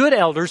shepherds, good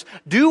elders,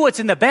 do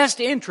what's in the best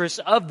interest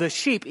of the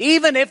sheep,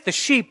 even if the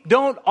sheep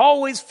don't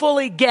always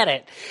fully get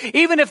it,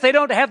 even if they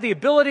don't have the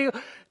ability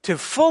to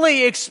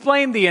fully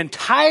explain the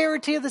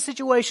entirety of the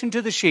situation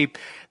to the sheep.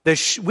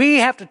 We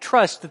have to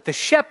trust that the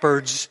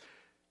shepherds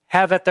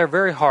have at their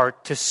very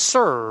heart to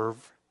serve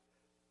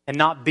and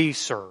not be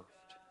served,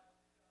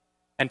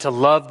 and to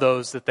love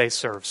those that they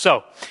serve.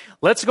 So,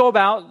 let's go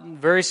about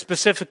very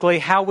specifically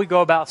how we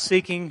go about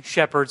seeking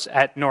shepherds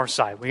at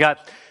Northside. We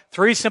got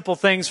 3 simple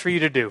things for you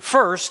to do.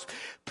 First,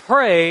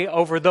 pray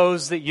over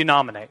those that you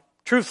nominate.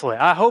 Truthfully,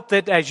 I hope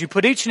that as you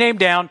put each name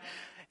down,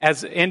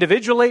 as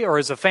individually or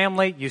as a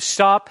family, you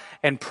stop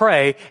and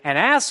pray and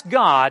ask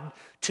God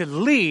to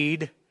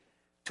lead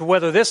to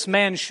whether this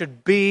man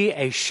should be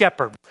a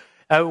shepherd,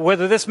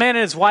 whether this man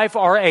and his wife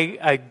are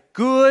a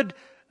good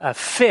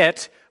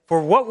fit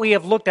for what we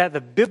have looked at,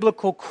 the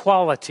biblical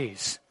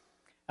qualities.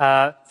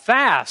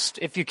 Fast,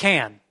 if you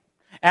can.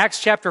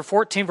 Acts chapter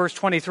 14, verse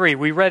 23.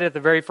 We read it the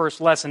very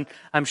first lesson.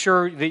 I'm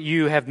sure that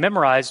you have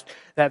memorized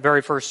that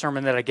very first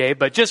sermon that I gave.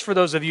 But just for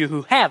those of you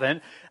who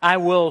haven't, I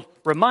will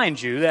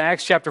remind you that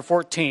Acts chapter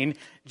 14,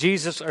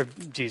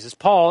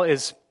 Paul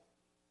is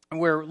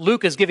where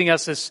Luke is giving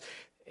us this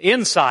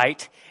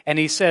insight. And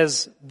he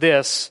says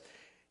this.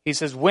 He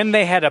says, when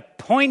they had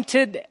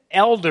appointed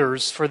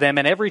elders for them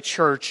in every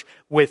church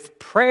with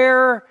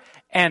prayer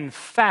and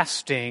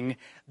fasting,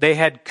 they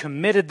had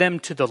committed them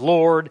to the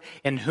Lord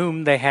in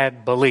whom they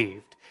had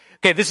believed.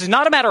 Okay, this is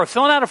not a matter of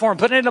filling out a form,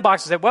 putting it in a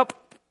box and saying, well,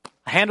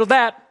 I handled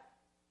that.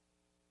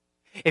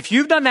 If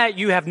you've done that,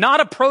 you have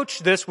not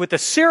approached this with the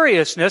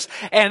seriousness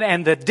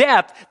and the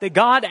depth that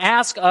God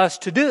asks us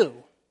to do.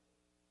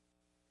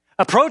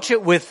 Approach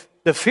it with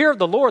the fear of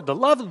the Lord, the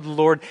love of the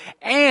Lord,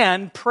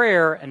 and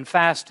prayer and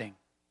fasting.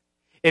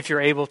 If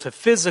you're able to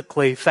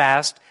physically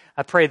fast,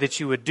 I pray that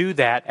you would do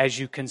that as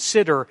you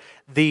consider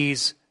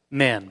these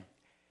men.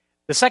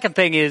 The second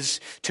thing is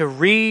to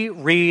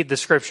reread the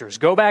Scriptures.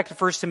 Go back to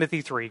 1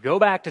 Timothy 3. Go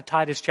back to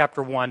Titus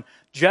chapter 1.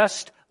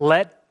 Just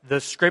let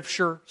the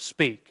Scripture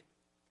speak.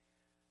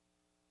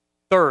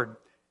 Third,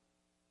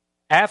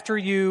 after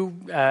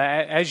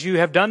as you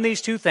have done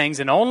these 2 things,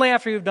 and only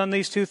after you've done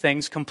these 2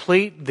 things,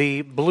 complete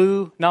the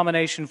blue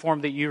nomination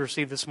form that you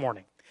received this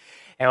morning.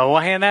 And we'll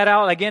hand that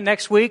out again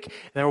next week.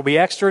 There will be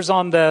extras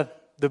on the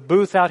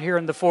booth out here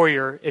in the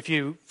foyer if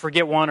you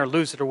forget one or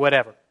lose it or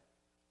whatever.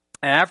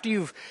 And after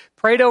you've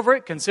prayed over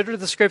it, consider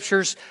the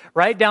Scriptures,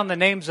 write down the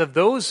names of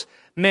those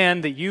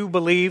men that you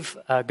believe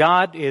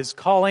God is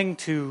calling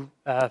to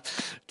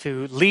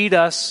lead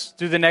us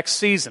through the next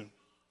season.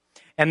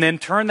 And then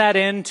turn that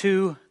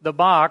into the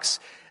box.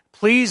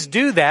 Please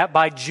do that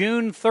by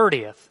June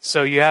 30th.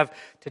 So you have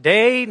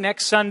today,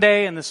 next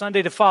Sunday, and the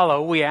Sunday to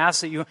follow. We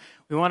ask that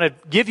we want to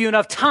give you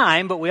enough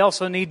time, but we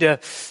also need to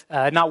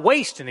not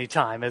waste any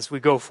time as we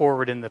go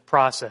forward in the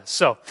process.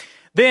 So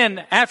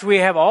then, after we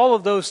have all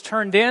of those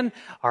turned in,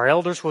 our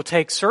elders will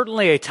take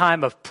certainly a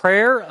time of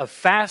prayer, of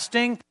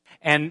fasting,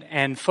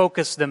 and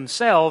focus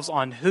themselves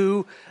on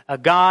who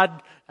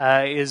God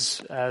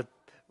is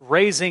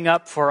raising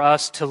up for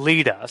us to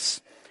lead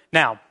us.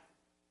 Now,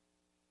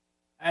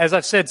 as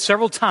I've said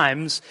several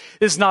times,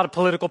 this is not a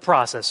political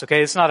process,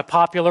 okay? It's not a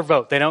popular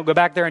vote. They don't go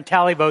back there and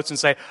tally votes and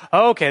say,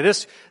 oh, okay,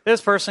 this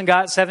person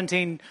got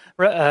 17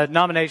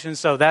 nominations,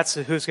 so that's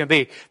who's going to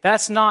be.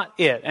 That's not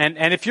it.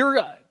 And if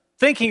you're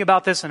thinking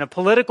about this in a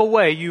political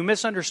way, you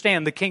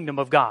misunderstand the kingdom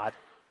of God.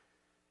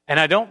 And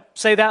I don't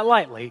say that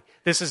lightly.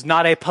 This is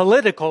not a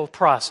political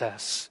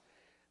process.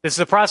 This is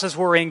a process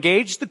where we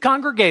engage the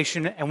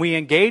congregation and we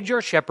engage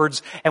our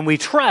shepherds and we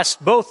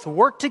trust both to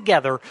work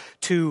together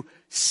to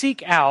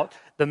seek out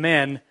the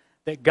men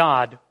that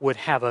God would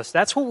have us.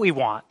 That's what we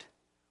want.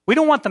 We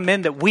don't want the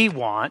men that we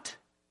want.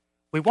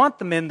 We want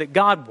the men that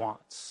God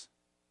wants.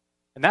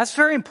 And that's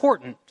very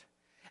important.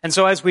 And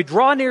so as we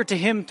draw near to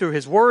Him through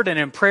His Word and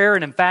in prayer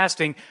and in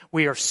fasting,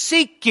 we are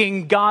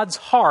seeking God's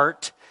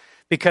heart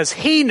because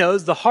He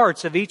knows the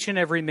hearts of each and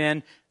every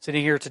man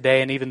sitting here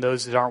today and even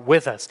those that aren't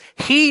with us.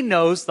 He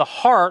knows the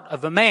heart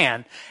of a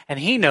man and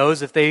He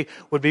knows if they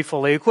would be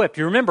fully equipped.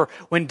 You remember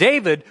when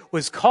David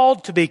was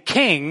called to be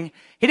king,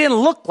 he didn't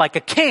look like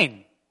a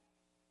king.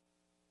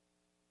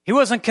 He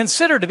wasn't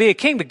considered to be a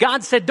king, but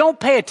God said, don't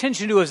pay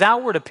attention to his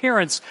outward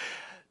appearance.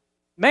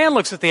 Man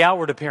looks at the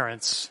outward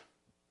appearance.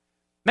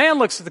 Man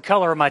looks at the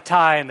color of my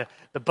tie and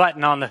the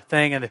button on the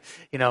thing and,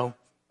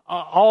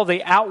 all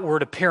the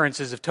outward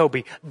appearances of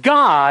Toby.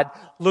 God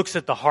looks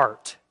at the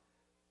heart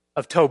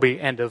of Toby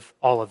and of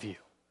all of you.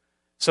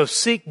 So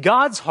seek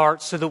God's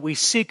heart so that we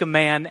seek a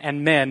man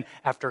and men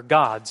after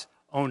God's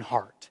own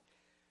heart.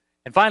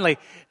 And finally,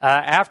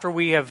 after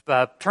we have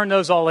turned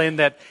those all in,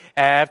 that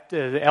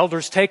the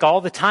elders take all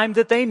the time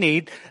that they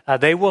need,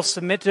 they will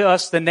submit to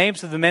us the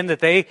names of the men that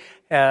they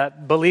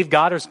believe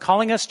God is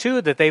calling us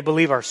to, that they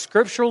believe are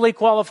scripturally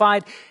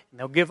qualified. And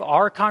they'll give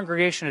our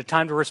congregation a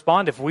time to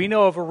respond. If we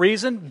know of a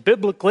reason,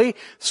 biblically,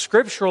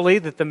 scripturally,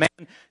 that the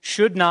man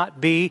should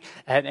not be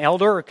an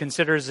elder or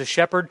considered as a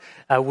shepherd,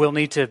 we'll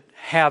need to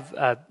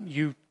have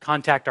you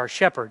contact our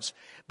shepherds.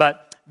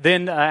 But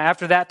then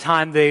after that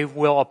time, they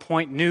will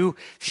appoint new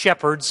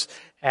shepherds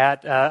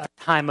at a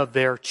time of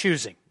their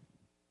choosing.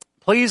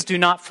 Please do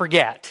not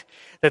forget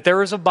that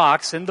there is a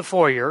box in the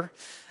foyer,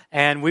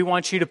 and we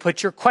want you to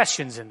put your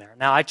questions in there.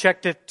 Now, I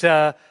checked it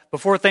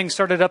before things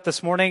started up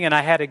this morning, and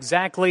I had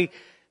exactly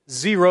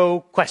 0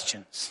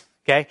 questions.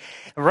 Okay?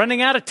 I'm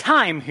running out of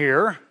time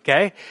here.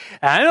 Okay?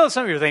 And I know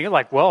some of you are thinking,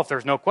 like, well, if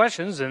there's no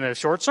questions, then a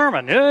short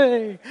sermon.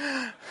 Yay!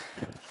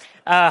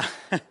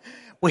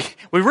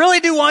 We really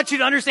do want you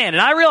to understand,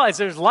 and I realize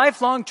there's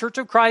lifelong Church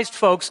of Christ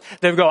folks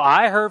that go,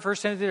 I heard 1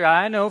 Timothy,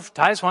 I know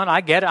Titus 1,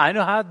 I get it, I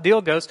know how the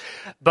deal goes,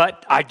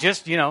 but I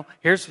just,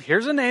 here's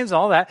the names,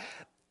 all that.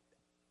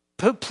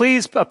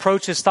 Please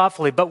approach this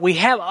thoughtfully. But we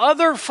have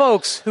other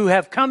folks who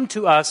have come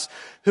to us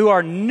who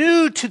are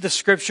new to the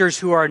Scriptures,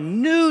 who are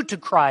new to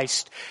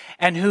Christ,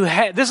 and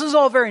this is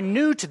all very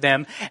new to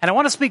them, and I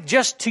want to speak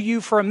just to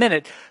you for a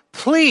minute.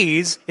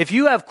 Please, if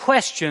you have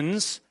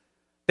questions,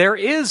 there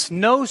is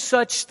no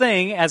such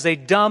thing as a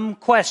dumb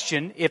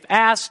question if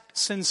asked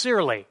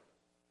sincerely.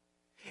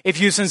 If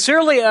you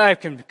sincerely are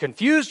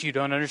confused, you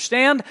don't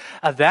understand,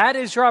 that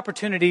is your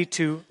opportunity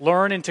to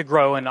learn and to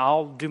grow, and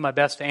I'll do my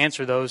best to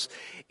answer those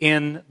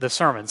in the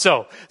sermon.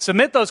 So,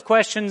 submit those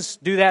questions,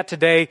 do that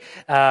today,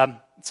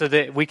 so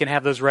that we can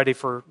have those ready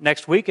for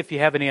next week if you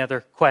have any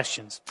other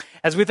questions.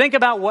 As we think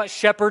about what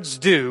shepherds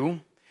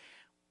do,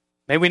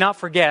 may we not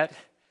forget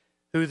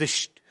who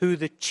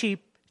the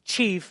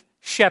chief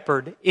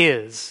shepherd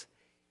is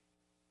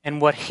and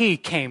what he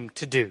came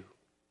to do.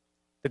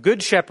 The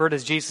good shepherd,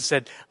 as Jesus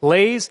said,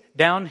 lays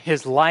down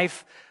his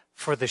life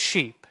for the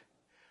sheep.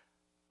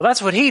 Well,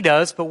 that's what he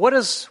does, but what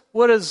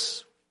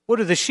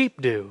do the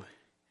sheep do?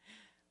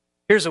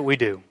 Here's what we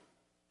do.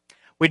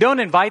 We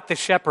don't invite the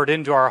shepherd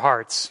into our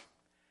hearts.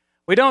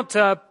 We don't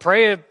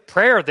pray a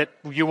prayer that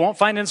you won't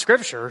find in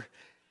Scripture.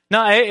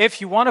 No, if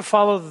you want to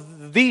follow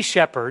the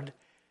shepherd,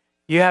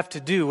 you have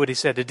to do what he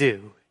said to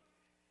do.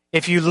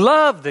 If you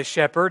love the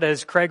shepherd,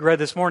 as Craig read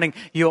this morning,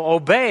 you'll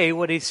obey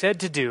what he said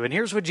to do. And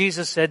here's what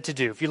Jesus said to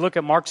do. If you look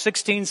at Mark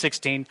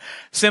 16:16,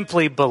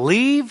 simply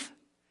believe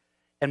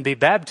and be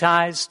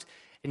baptized,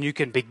 and you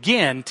can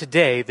begin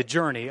today the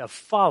journey of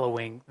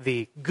following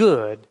the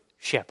good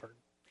shepherd.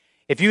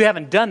 If you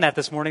haven't done that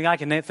this morning, I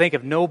can think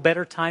of no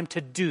better time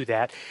to do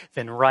that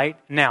than right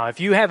now. If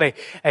you have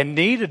a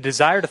need, a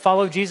desire to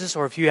follow Jesus,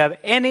 or if you have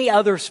any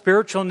other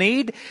spiritual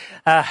need,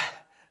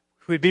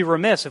 we'd be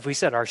remiss if we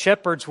said our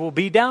shepherds will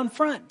be down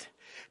front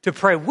to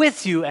pray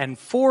with you and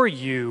for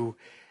you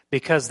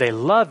because they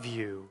love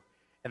you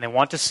and they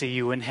want to see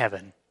you in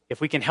heaven.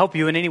 If we can help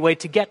you in any way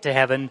to get to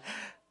heaven,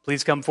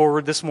 please come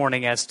forward this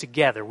morning as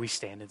together we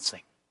stand and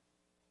sing.